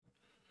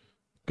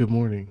Good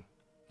morning.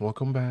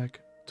 Welcome back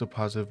to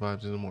Positive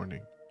Vibes in the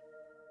Morning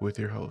with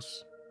your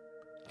host,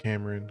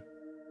 Cameron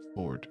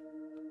Ford.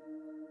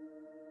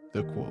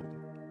 The quote: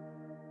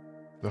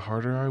 "The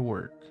harder I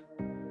work,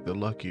 the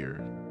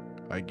luckier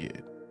I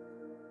get."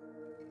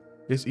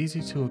 It's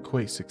easy to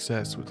equate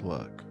success with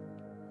luck,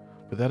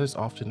 but that is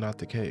often not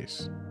the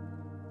case.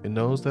 And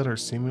those that are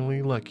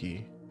seemingly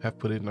lucky have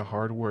put in the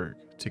hard work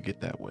to get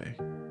that way.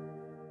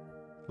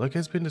 Luck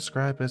has been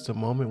described as the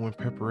moment when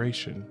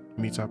preparation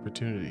meets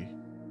opportunity.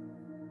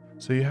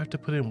 So you have to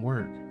put in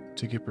work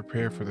to get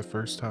prepared for the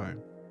first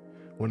time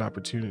when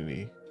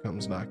opportunity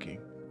comes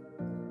knocking.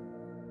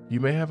 You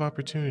may have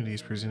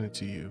opportunities presented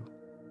to you,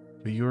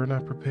 but you are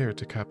not prepared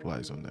to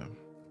capitalize on them,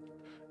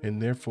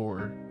 and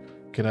therefore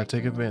cannot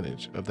take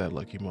advantage of that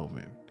lucky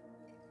moment.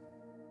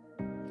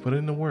 Put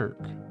in the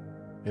work,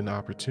 and the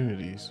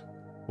opportunities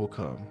will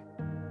come,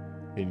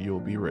 and you'll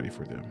be ready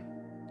for them.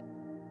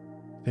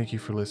 Thank you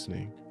for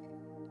listening.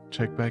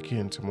 Check back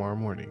in tomorrow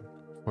morning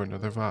for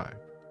another vibe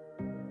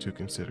to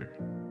consider.